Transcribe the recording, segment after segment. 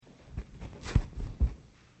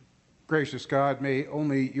Gracious God, may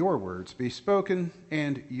only your words be spoken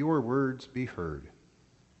and your words be heard.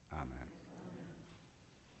 Amen.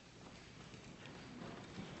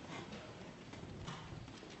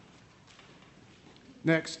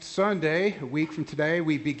 Next Sunday, a week from today,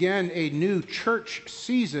 we begin a new church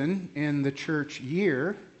season in the church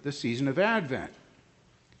year, the season of Advent.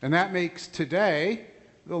 And that makes today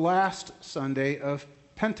the last Sunday of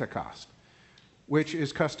Pentecost, which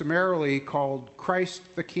is customarily called Christ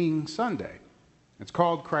the King Sunday. It's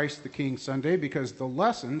called Christ the King Sunday because the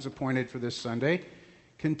lessons appointed for this Sunday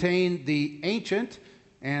contain the ancient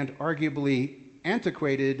and arguably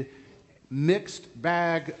antiquated, mixed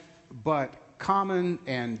bag, but common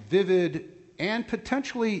and vivid and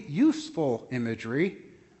potentially useful imagery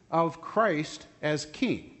of Christ as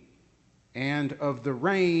King and of the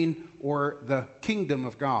reign or the kingdom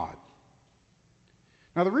of God.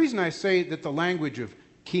 Now, the reason I say that the language of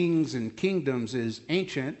kings and kingdoms is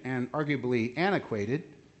ancient and arguably antiquated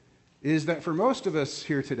is that for most of us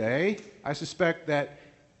here today, I suspect that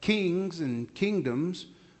kings and kingdoms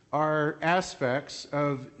are aspects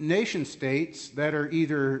of nation states that are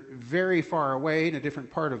either very far away in a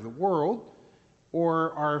different part of the world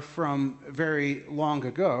or are from very long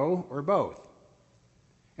ago, or both.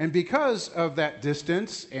 And because of that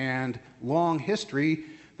distance and long history,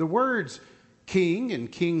 the words king and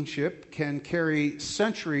kingship can carry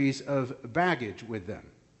centuries of baggage with them.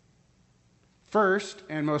 First,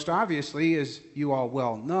 and most obviously, as you all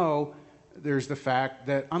well know, there's the fact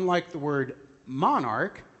that unlike the word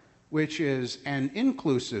monarch, which is an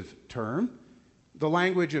inclusive term, the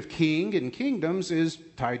language of king and kingdoms is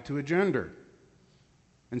tied to a gender.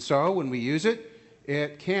 And so when we use it,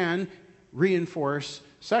 it can reinforce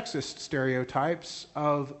sexist stereotypes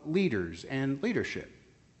of leaders and leadership.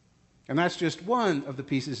 And that's just one of the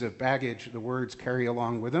pieces of baggage the words carry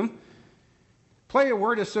along with them. Play a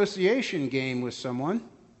word association game with someone.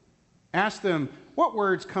 Ask them, what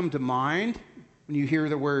words come to mind when you hear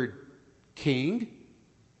the word king?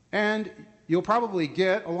 And you'll probably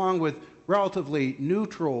get, along with relatively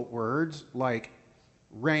neutral words like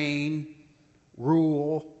reign,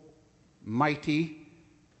 rule, mighty,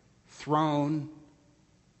 throne.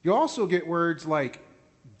 You'll also get words like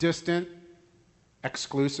distant,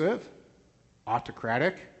 exclusive,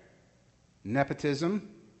 autocratic, nepotism,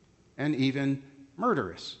 and even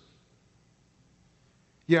murderous.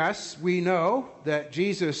 Yes, we know that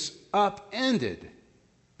Jesus upended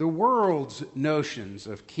the world's notions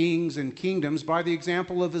of kings and kingdoms by the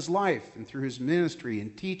example of his life and through his ministry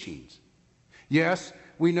and teachings. Yes,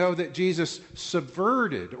 we know that Jesus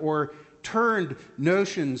subverted or turned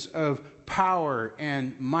notions of power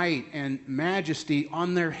and might and majesty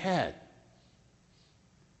on their head.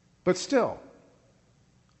 But still,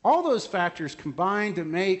 all those factors combine to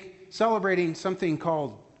make celebrating something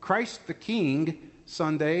called Christ the King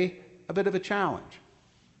Sunday a bit of a challenge.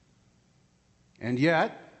 And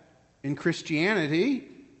yet, in Christianity,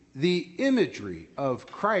 the imagery of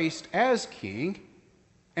Christ as King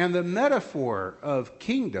and the metaphor of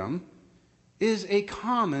kingdom is a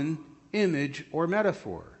common image or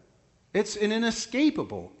metaphor. It's an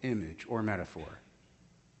inescapable image or metaphor.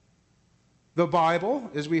 The Bible,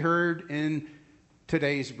 as we heard in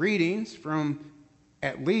today's readings from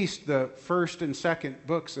at least the first and second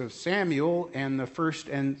books of Samuel and the first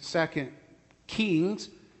and second Kings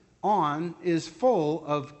on, is full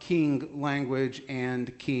of king language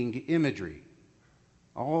and king imagery.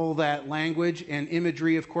 All that language and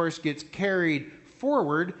imagery, of course, gets carried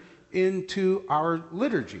forward into our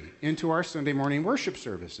liturgy, into our Sunday morning worship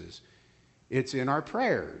services. It's in our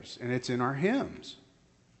prayers and it's in our hymns.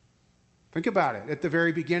 Think about it. At the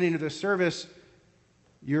very beginning of the service,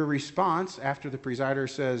 your response after the presider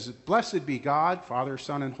says, "Blessed be God, Father,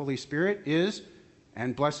 Son, and Holy Spirit," is,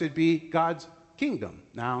 "And blessed be God's kingdom,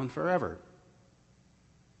 now and forever."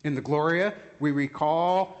 In the Gloria, we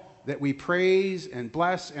recall that we praise and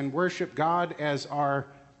bless and worship God as our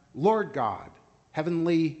Lord God,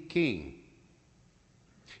 Heavenly King.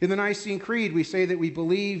 In the Nicene Creed, we say that we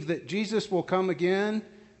believe that Jesus will come again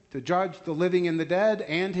to judge the living and the dead,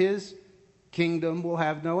 and his kingdom will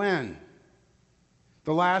have no end.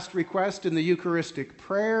 The last request in the Eucharistic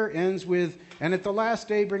prayer ends with, "And at the last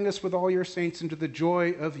day bring us with all your saints into the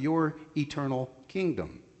joy of your eternal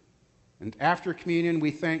kingdom." And after communion, we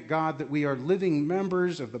thank God that we are living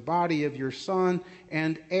members of the body of your Son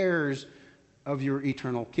and heirs of your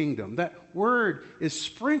eternal kingdom. That word is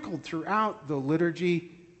sprinkled throughout the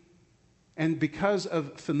liturgy, and because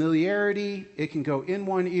of familiarity, it can go in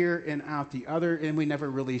one ear and out the other, and we never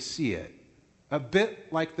really see it. A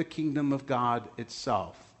bit like the kingdom of God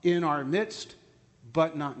itself, in our midst,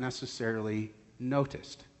 but not necessarily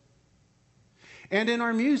noticed. and in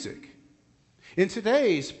our music. In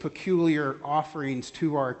today's peculiar offerings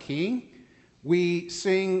to our King, we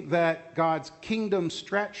sing that God's kingdom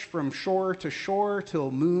stretch from shore to shore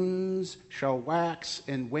till moons shall wax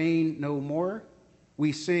and wane no more.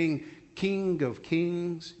 We sing King of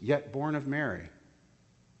Kings, yet born of Mary.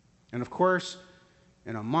 And of course,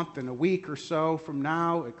 in a month and a week or so from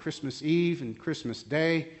now, at Christmas Eve and Christmas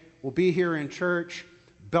Day, we'll be here in church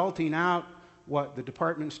belting out what the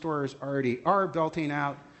department stores already are belting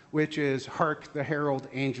out, which is, hark the herald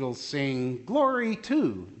angels sing, glory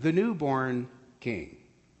to the newborn King.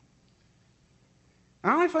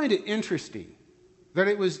 Now, I find it interesting that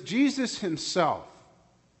it was Jesus himself,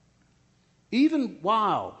 even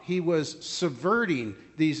while he was subverting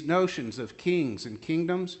these notions of kings and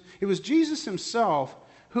kingdoms, it was Jesus himself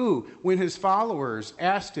who, when his followers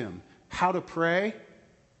asked him how to pray,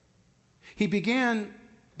 he began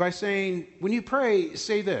by saying, when you pray,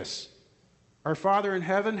 say this: Our Father in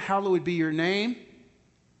heaven, hallowed be your name.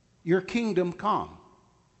 Your kingdom come.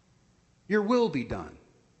 Your will be done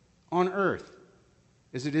on earth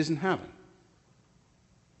as it is in heaven.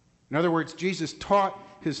 In other words, Jesus taught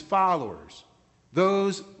his followers,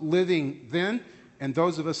 those living then and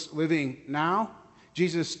those of us living now,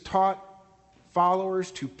 Jesus taught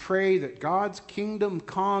followers to pray that God's kingdom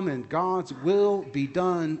come and God's will be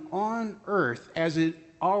done on earth as it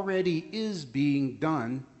already is being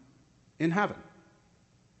done in heaven.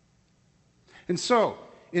 And so,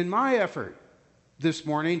 in my effort this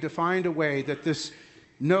morning to find a way that this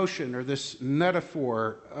notion or this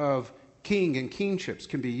metaphor of king and kingships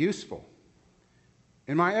can be useful,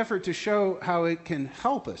 in my effort to show how it can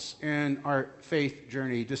help us in our faith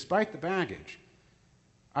journey despite the baggage,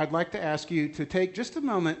 I'd like to ask you to take just a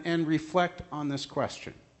moment and reflect on this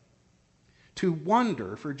question. To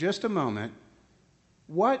wonder for just a moment,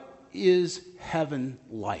 what is heaven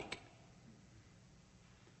like?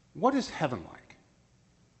 What is heaven like?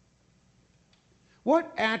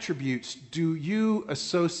 What attributes do you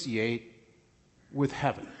associate with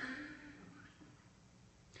heaven?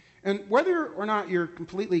 And whether or not you're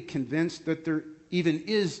completely convinced that there even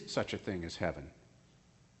is such a thing as heaven,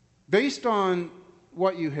 based on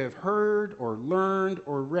what you have heard or learned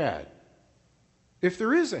or read, if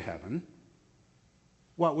there is a heaven,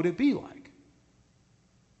 what would it be like?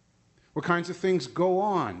 What kinds of things go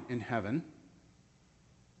on in heaven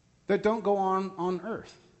that don't go on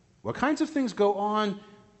earth? What kinds of things go on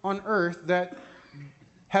earth that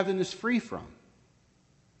heaven is free from?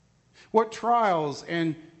 What trials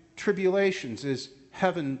and tribulations is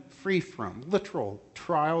heaven free from? Literal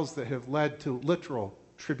trials that have led to literal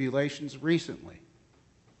tribulations recently.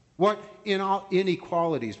 What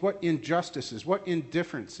inequalities, what injustices, what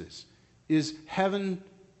indifferences is heaven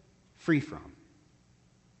free from?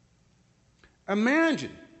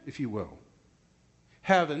 Imagine, if you will,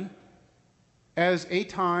 heaven as a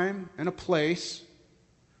time and a place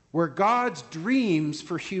where God's dreams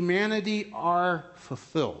for humanity are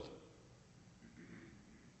fulfilled.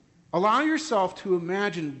 Allow yourself to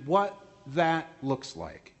imagine what that looks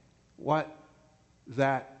like, what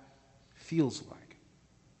that feels like.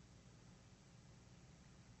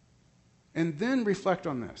 And then reflect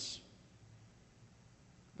on this.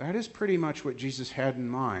 That is pretty much what Jesus had in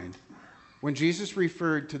mind when Jesus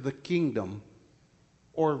referred to the kingdom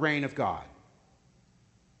or reign of God.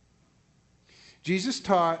 Jesus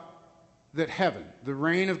taught that heaven, the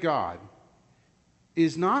reign of God,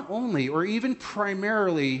 is not only or even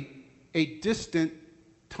primarily a distant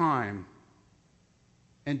time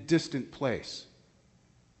and distant place.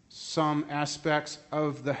 Some aspects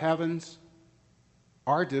of the heavens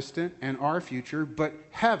are distant and are future, but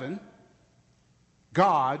heaven,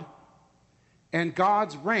 God, and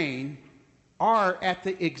God's reign are at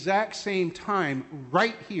the exact same time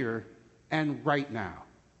right here and right now.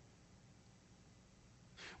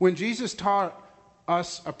 When Jesus taught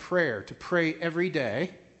us a prayer to pray every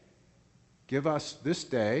day, give us this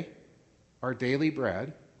day our daily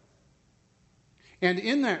bread, and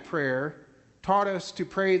in that prayer taught us to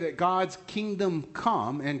pray that God's kingdom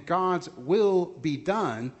come and God's will be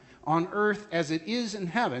done on earth as it is in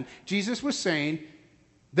heaven, Jesus was saying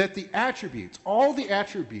that the attributes, all the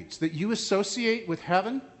attributes that you associate with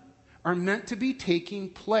heaven are meant to be taking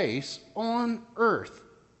place on earth,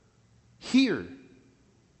 here,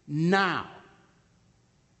 now.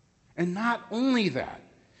 And not only that,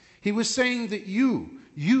 he was saying that you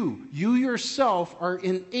yourself are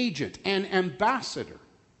an agent, an ambassador,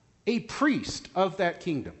 a priest of that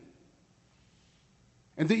kingdom.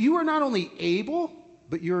 And that you are not only able,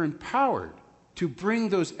 but you're empowered to bring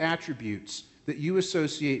those attributes that you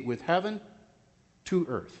associate with heaven to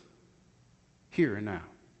earth, here and now.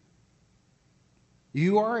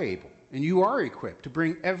 You are able and you are equipped to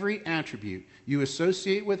bring every attribute you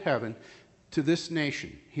associate with heaven to this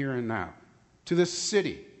nation here and now, to this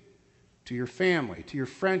city, to your family, to your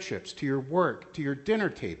friendships, to your work, to your dinner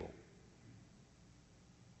table.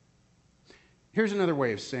 Here's another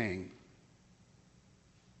way of saying,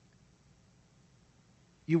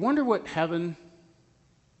 do you wonder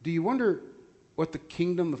what the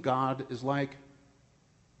kingdom of God is like?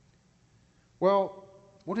 Well,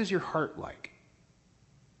 what is your heart like?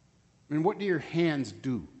 I mean, what do your hands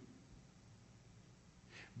do?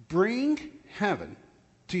 Bring heaven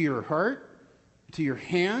to your heart, to your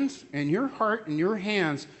hands, and your heart and your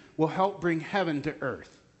hands will help bring heaven to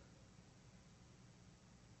earth.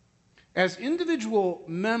 As individual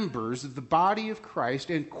members of the body of Christ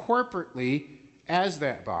and corporately as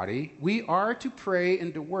that body, we are to pray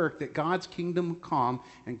and to work that God's kingdom come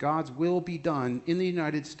and God's will be done in the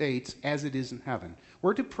United States as it is in heaven.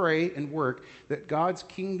 We're to pray and work that God's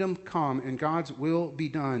kingdom come and God's will be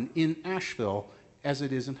done in Asheville as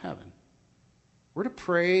it is in heaven. We're to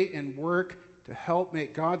pray and work to help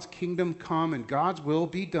make God's kingdom come and God's will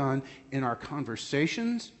be done in our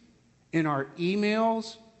conversations, in our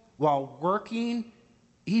emails, while working,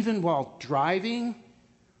 even while driving,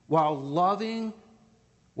 while loving,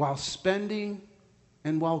 while spending,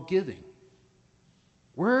 and while giving.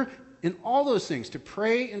 We're in all those things to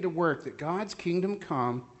pray and to work that God's kingdom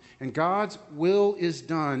come and God's will is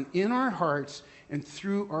done in our hearts and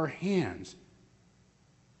through our hands.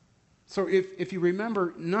 So if you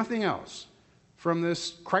remember nothing else from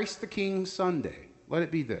this Christ the King Sunday, let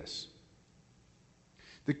it be this.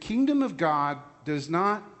 The kingdom of God does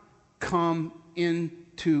not come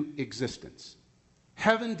into existence.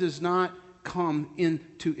 Heaven does not come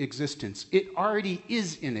into existence. It already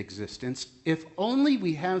is in existence if only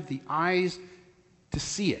we have the eyes to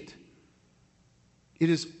see it. It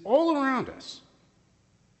is all around us,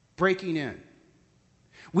 breaking in.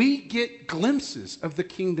 We get glimpses of the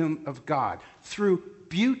kingdom of God through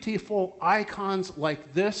beautiful icons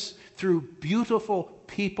like this, through beautiful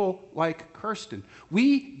people like Kirsten.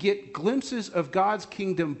 We get glimpses of God's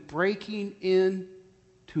kingdom breaking in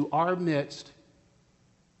to our midst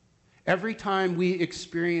every time we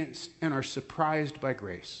experience and are surprised by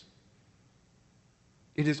grace.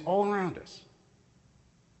 It is all around us.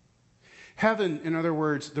 Heaven, in other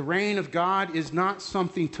words, the reign of God is not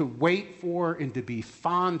something to wait for and to be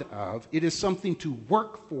fond of. It is something to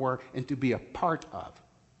work for and to be a part of.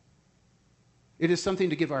 It is something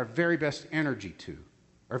to give our very best energy to,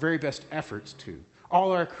 our very best efforts to,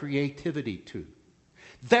 all our creativity to.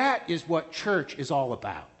 That is what church is all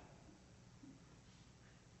about.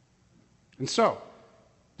 And so,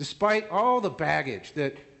 despite all the baggage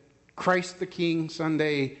that Christ the King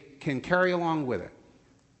Sunday can carry along with it,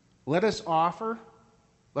 let us offer,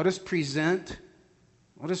 let us present,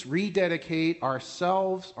 let us rededicate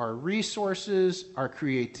ourselves, our resources, our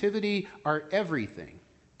creativity, our everything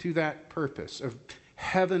to that purpose of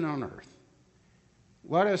heaven on earth.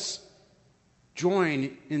 Let us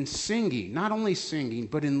join in singing, not only singing,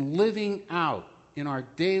 but in living out in our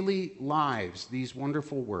daily lives these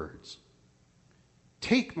wonderful words.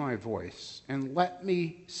 Take my voice and let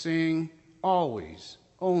me sing always,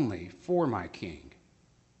 only for my King.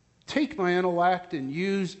 Take my intellect and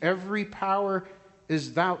use every power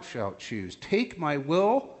as thou shalt choose. Take my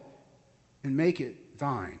will and make it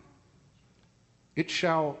thine. It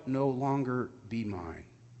shall no longer be mine.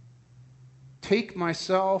 Take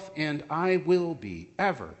myself and I will be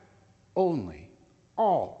ever, only,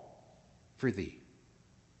 all for thee.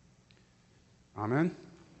 Amen.